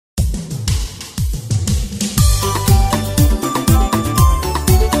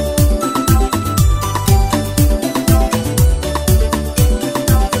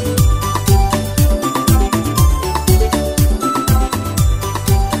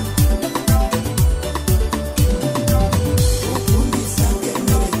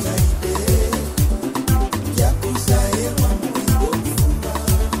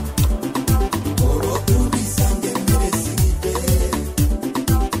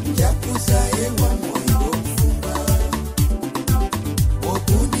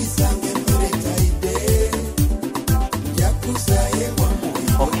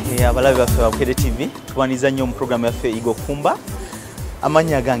abalabe baffe ba Bukedde TV tubaniza nnyo mu programu yaffe Okufumba.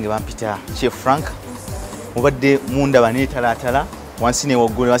 Amanya gange bampita Chef Frank. Mubadde mundaba n'etalaatala wansi ne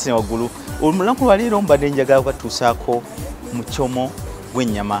waggulu. Olunaku lwa leero mbadde njagala okatuusaako Mucomo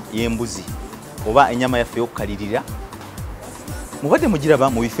w'ennyama y'embuzi oba ennyama yaffe y'okukalirira. Mubadde mugiraba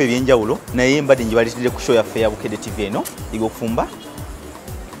mu bifo eby'enjawulo naye mbadde njibaleetedde ku show yaffe ya Bukedde TV eno Okufumba.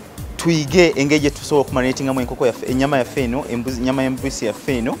 Tuyige engeri gye tusobola okumanetingamu enkoko yaffe, ennyama yaffe eno, ennyama y'embuzi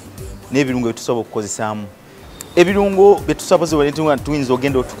yaffe eno n'ebirungo bye tusobola okukozesaamu. Ebirungo bye tusobola tuyinza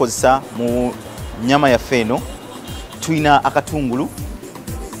ogenda otukozesa mu nnyama yaffe eno, tuyina akatungulu,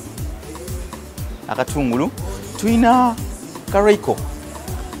 tuyina kareiko,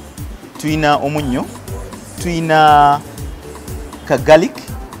 tuyina omunnyo, tuyina ka garlic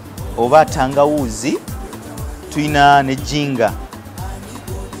oba tangawuzi, tuyina ne jinga.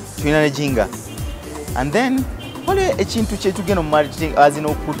 And then waliwo ekintu kyetugenda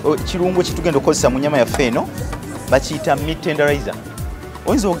kirungo kyetugenda okukozesa mu nnyama yaffe eno bakiyita meat tenderizer.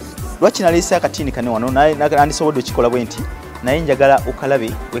 Oyinza lwaki naleese akatiini kane wano nandisobodde okikola bwe nti naye njagala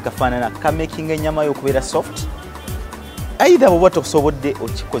okalabe wekafaanana kamakinga ennyama yo okubeera soft. Either bw'oba tosobodde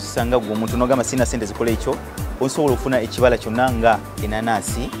okikozesa nga gwe omuntu n'ogamba sina ssente zikola ekyo, osobola okufuna ekibala kyonna nga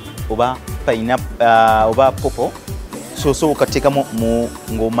ennanaansi oba oba popo. So okateekamu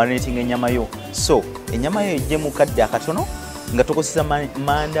ng'omarinating ennyama yo. So ennyama yo ejje mu kadde akatono nga tokozesa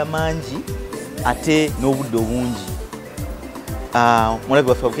manda mangi ate n'obudde obungi. Mulabi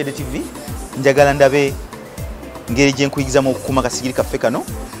waffe wa Bukedde TV njagala ndabe ngeri gye nkuyigizamu okukuuma kasigiri kaffe kano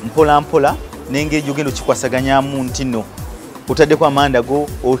mpola mpola n'engeri gy'ogenda okikwasaganyamu nti nno otaddeko amanda go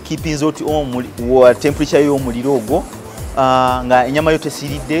okipinza oti temperature y'omuliro ogwo nga ennyama yo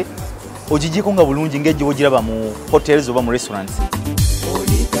tesiiridde ogigyeko nga bulungi ngeri gye bw'ogiraba mu hotels oba mu restaurants.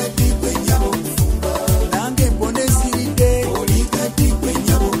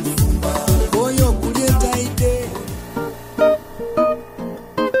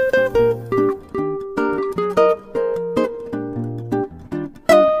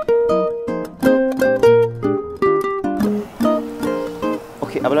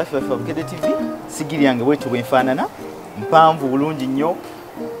 Abalafi baffe ba Bukedde TV sigiri yange bwetyo bwenfaanana mpanvu bulungi nnyo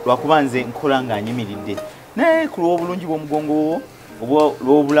lwakuba nze nkola nga nyimiridde naye ku lw'obulungi bw'omugongo bwo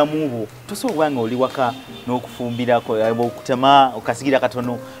lw'obulamu bwo tosobola nga oli waka n'okufumbirako okutama okasigira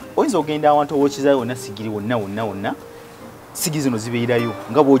katono. Oyinza ogenda awantu owookiza yonna sigiri wonna sigiri zino zibeerayo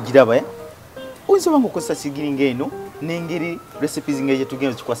nga bw'ogiraba. Oyinza oba nga okozesa sigiri ng'eno n'engeri recipes ngeri gye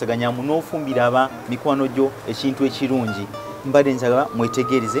tugenda okikwasaganyamu n'ofumbira aba mikwano gyo ekintu ekirungi. Mbadde njagala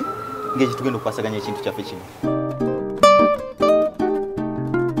mwetegereze ngeri tugenda okukwasaganya ekintu kyaffe kino.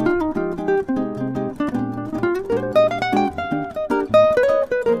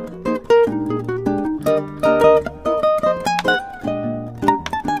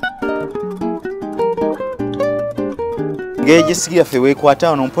 Ngeri gye sigiri yaffe weekwata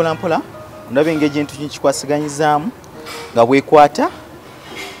wano mpola mpola, ndabe engeri gye tukikwasaganyizaamu nga bwekwata.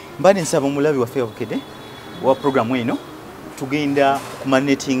 Mbadde nsaba omulabi waffe wa Bukedde wa programu eno tugenda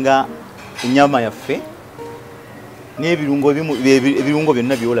kumanetinga ennyama yaffe n'ebirungo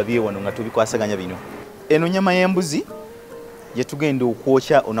byonna byolabye wano nga tubikwasaganya bino. Eno nnyama y'embuzi gye tugenda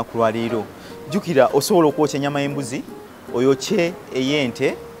okwokya olunaku lwa leero. Jjukira osobola okwokya ennyama y'embuzi, oyokye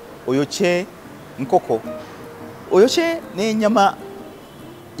ey'ente, oyokye nkoko, oyokye n'ennyama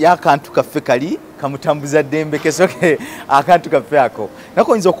y'akantu kaffe kali kamutambuza ddembe kesoke akantu kaffe ako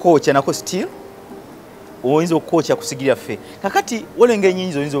nako oyinza okwokya nako still oyinza okwokya ku sigiri yaffe. Kakati waliwo engeri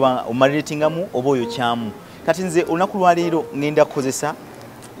nnyingi oyinza oba omarinatingamu oba oyokyamu. Kati nze olunaku lwa leero ngenda kukozesa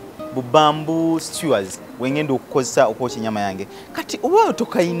bamboo skewers wengenda okukozesa okwokya ennyama yange. Kati oba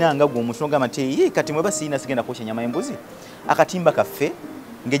tokayina nga gwe omuntu n'ogamba nti kati mweba siina sigenda kwokya ennyama y'embuzi, akatimba kaffe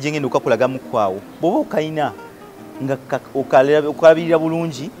ngeri gye ngenda okukakulagamu kwawo bw'oba okayina nga okalabirira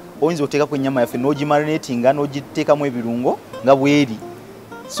bulungi oyinza oteekako ennyama yaffe n'ogimarinatinga n'ogiteekamu ebirungo nga bw'eri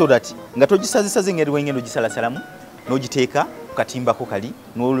so that nga togisazisaze ngeri wengenda ogisalasalamu n'ogiteeka ku katimbako kali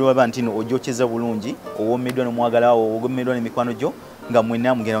n'olaba nti no ogyokyeza bulungi owoomeddwa n'omwagalawo owoomeddwa n'emikwano gyo nga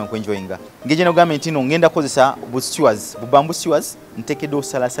mwenna mugenda kwenjoyinga. Ngeri gye nogambye nti no ngenda kukozesa bamboo skewers nteekedde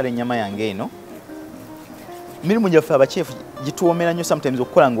osalasala ennyama yange eno. Mirimu gyaffe abachefu gituwoomera nnyo sometimes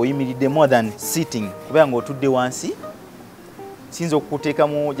okukola ng'oyimiridde more than sitting kubeera ng'otudde wansi. Siyinza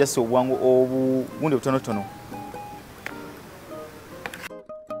okuteekamu just obuwunde butonotono.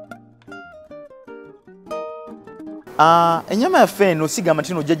 Ennyama yaffe eno sigamba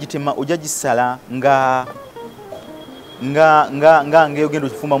nti ojja gitema ojja gisala nga ng'eyogenda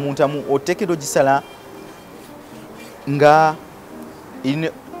okifumba mu ntamu, oteekedde ogisala nga in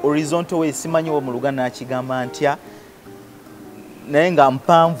horizontal way. Simanyi oba mu Luganda nakigamba ntya naye nga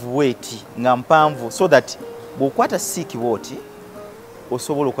mpanvu weti nga mpanvu so that bw'okwata siiki bwoti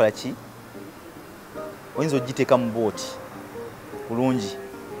osobola okola ki oyinza ogiteeka mu booti bulungi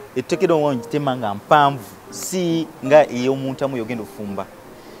ettekedwa nga ogitema nga mpanvu si nga ey'omuntamu yogenda ofumba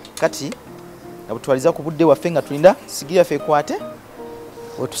kati abutwaliza ku budde waffe nga tulinda sigiri yaffe ekwate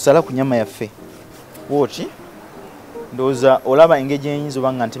wetusala ku nyama yaffe bwoti ndowooza olaba engeri eyinza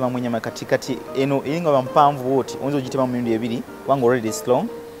oba nga ntemamu ennyama kati eno eri nga mpanvu bwoti oyinza ogitema mu mirundi ebiri kubanga already is long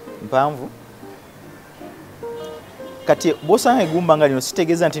mpanvu kati bw'osanga egumba nga lino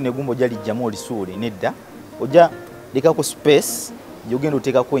sitegeeza nti negumba ojja lijjamu olisuule nedda ojja lekako space gyogenda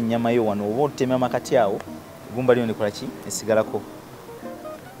oteekako ennyama yo wano oba otema makati awo egumba lino nekola ki esigalako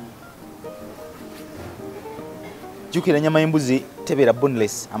jjukira ennyama y'embuzi tebeera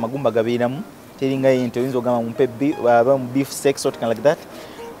boneless amagumba gabeeramu teringa yente oyinza ogamba mumpe mu beef steak something like that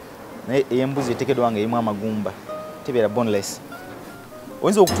naye ey'embuzi eteekeddwa nga erimu amagumba tebeera boneless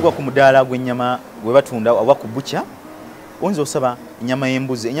oyinza okutuuka ku mudaala gw'ennyama gwe batunda oba ku butcher oyinza osaba ennyama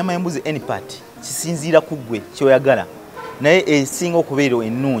y'embuzi any part kisinziira ku ggwe kyoyagala naye esinga okubeera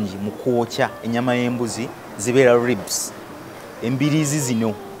ennungi mu kwokya ennyama y'embuzi zibeera ribs embiriizi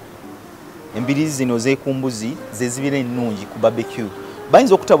zino z'ekumbuzi ze zibeera ennungi ku barbecue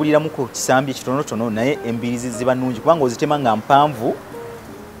bayinza okutabuliramu ku kisambi ekitonotono naye embiriizi ziba nnungi kubanga ozitema nga mpanvu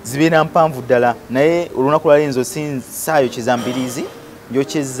zibeera mpanvu ddala naye olunaku lwali nzo saayokeza mbiriizi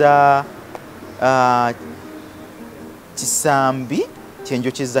njokyeza kisambi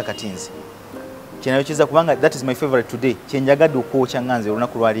kyenjokyeza kati nze kyenayokyeza kubanga that is my favorite today kyenjagadde okwokya nga nze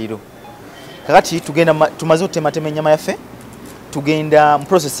olunaku lwaliiro kakati tumaze okutematema ennyama yaffe tugenda mu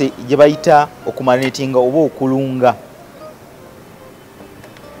process gye bayita okumarinatinga oba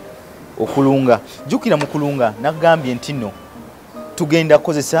okulunga jjukira mu kulunga nagambye nti nno tugenda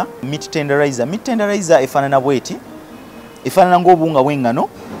kukozesa meat tenderizer efaanana bweti efaanana ng'obuwunga bw'engano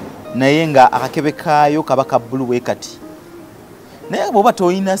naye nga akakebe kaayo kaba ka bbulu bwe kati naye bw'oba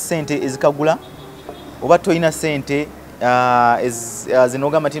toyina ssente ezikagula oba toyina ssente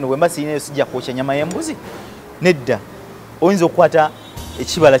zinogamba nti no bwe mba sirinayo sijja kwokya nyama y'embuzi nedda oyinza okukwata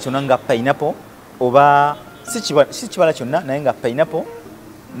ekibala kyonna nga pineapple oba si kibala kyonna naye nga pineapple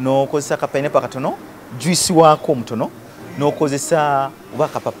n'okozesa ka pineapple akatono juice waako omutono n'okozesa oba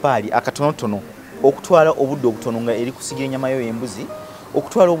akapapaali akatonotono okutwala obudde obutono nga eri kusigira ennyama yo y'embuzi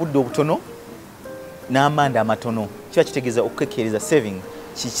okutwala obudde obutono n'amanda amatono kiba kitegeeza okukekereza saving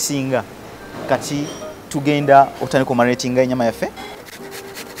kikisinga kati tugenda otandika omarinatinga ennyama yaffe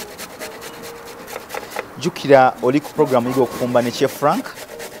jjukira oli ku programu yiga okufumba ne Chef Frank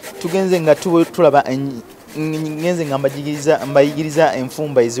tugenze nga tulaba ngenze nga mbayigiriza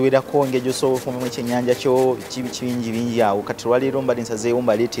enfumba eziwerako engeri gy'osobola ofumbamu ekyennyanja kyo bingi awo kati lwaleero mbadde nsazeewo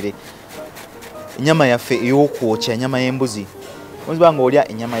mbaleetere ennyama yaffe ey'okwokya ennyama y'embuzi oyinza nga olya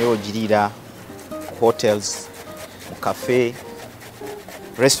ennyama y'ogiriira ku hotels mu cafe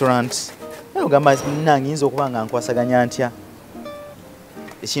restaurants naye ogamba nange yinza okuba nga nkwasaganya ntya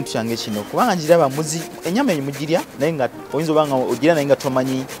ekintu kyange kino kubanga ngiraba ennyama eyo mugirya naye nga oyinza oba nga ogirya naye nga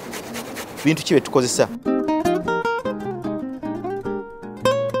tomanyi bintu ki bye tukozesa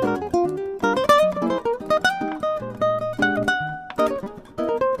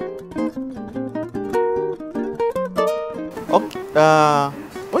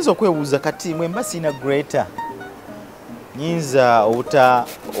oyinza okwebuuza kati mwemba siina greater nyinza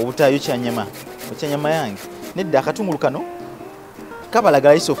obutayokya nyama okya nyama yange nedda akatungulu kano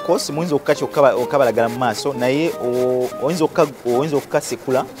kabalagala yes of course muyinza okukatya okabalagala mu maaso naye oyinza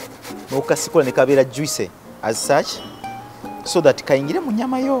okukasekula n'okukasekula ne kabeera juice as such so that kayingire mu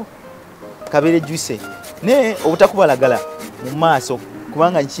nyama yo kabeere juice naye obutakubalagala mu maaso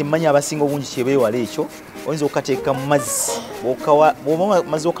kubanga kimanya abasinga obungi kyebeewala ekyo oyinza okukateeka mu mazzi bw'oba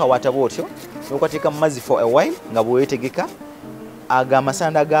maze okawaata bwotyo n'okateeka mu mazzi for a while nga bweweetegeka ago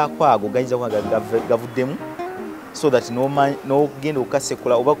amasanda gaako ago gayinza kuba gavuddemu so that n'ogenda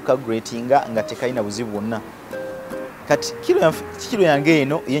okukasekula oba kukagratinga nga tekalina buzibu bwonna kati kilo yange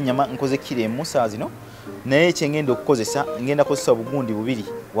eno ey'ennyama nkoze kilo emu saawa zino naye kyengenda okukozesa ngenda kukozesa obugundi bubiri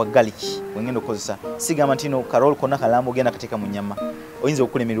wa galiki wengenda okukozesa sigamba nti no karol konna kalamba ogenda kateeka mu nnyama oyinza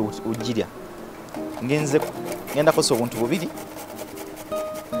okulemerera ogirya ngenda kukozesa obuntu bubiri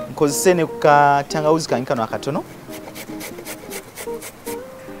nkozese ne katangawuzi kange kano akatono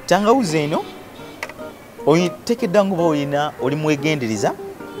tangawuzi eno oyitekedda ngoba oli mwegendereza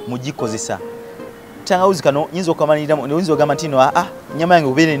mugikozesa tangawuzi kano nyinza okamaliramu oyinza ogamba nti no ennyama yange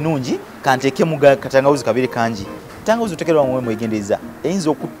obeera ennungi kanteekemu katangawuzi kabeere kangi tangawuzi otekedwa nga mwegendereza eyinza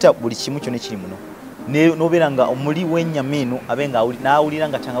okutta buli kimu kyonna ekiri muno n'obeera nga omuli w'ennyama eno abe nga n'awulira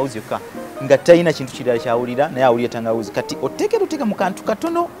nga tangawuzi yokka nga talina kintu kirala kyawulira naye awulira tangawuzi. Kati oteeka mu kantu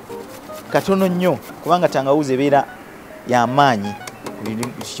katono nnyo kubanga tangawuzi ebeera y'amaanyi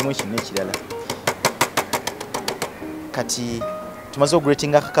kimu kinne ekirala. Kati tumaze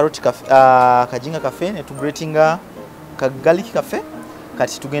okugratinga akajinga kaffe ne tugratinga kagaliki kaffe.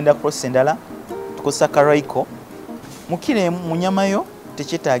 Kati tugenda process endala tukozesa karaiko. Mukire mu nyama yo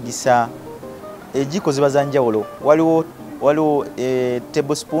tekyetaagisa ejiko ziba za njawulo. Waliwo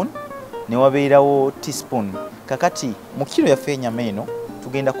tablespoon ne wabeerawo teaspoon. Kakati mu kiro yaffe enyama eno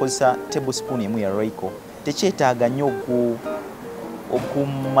tugenda kozesa tablespoon emu ya Royco. Tekyetaaga nnyo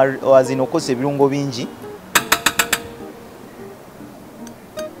okozesa ebirungo bingi.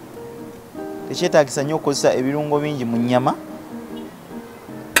 Tekyetaagisa nnyo okozesa ebirungo bingi mu nnyama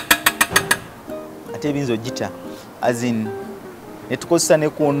ate ebinza ogita ne tukozesa ne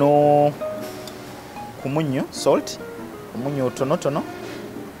kuno ku munnyo salt, omunnyo otonotono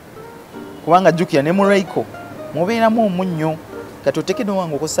kubanga jjukira ne mu Royco mubeeramu omunnyo. Kati oteekeddwa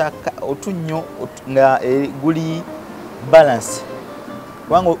wange okozesa otunnyo nga guli balance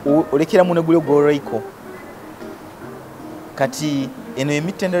kubanga olekeramu ne guli ogwa Royco. Kati eno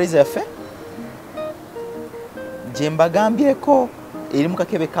emitenderiza yaffe gye mbagambyeko eri mu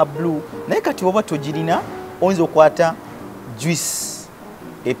kakebe ka blue, naye kati oba togirina oyinza okwata juice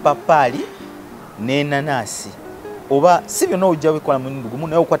eppapaali n'ennaanasi, oba si byonna ojja bikola mulundi gumu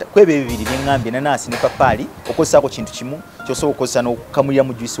naye okwata kwebyo ebibiri byeŋŋambye ennaanasi n'eppapaali okozesaako kintu kimu ky'osobola okukozesa n'okukamulira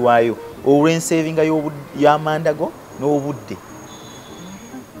mu juice waayo olw'ensevinga y'amanda go n'obudde.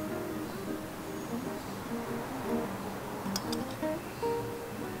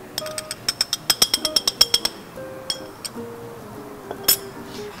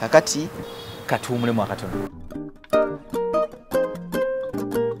 Kakati katuwumulemu akatono.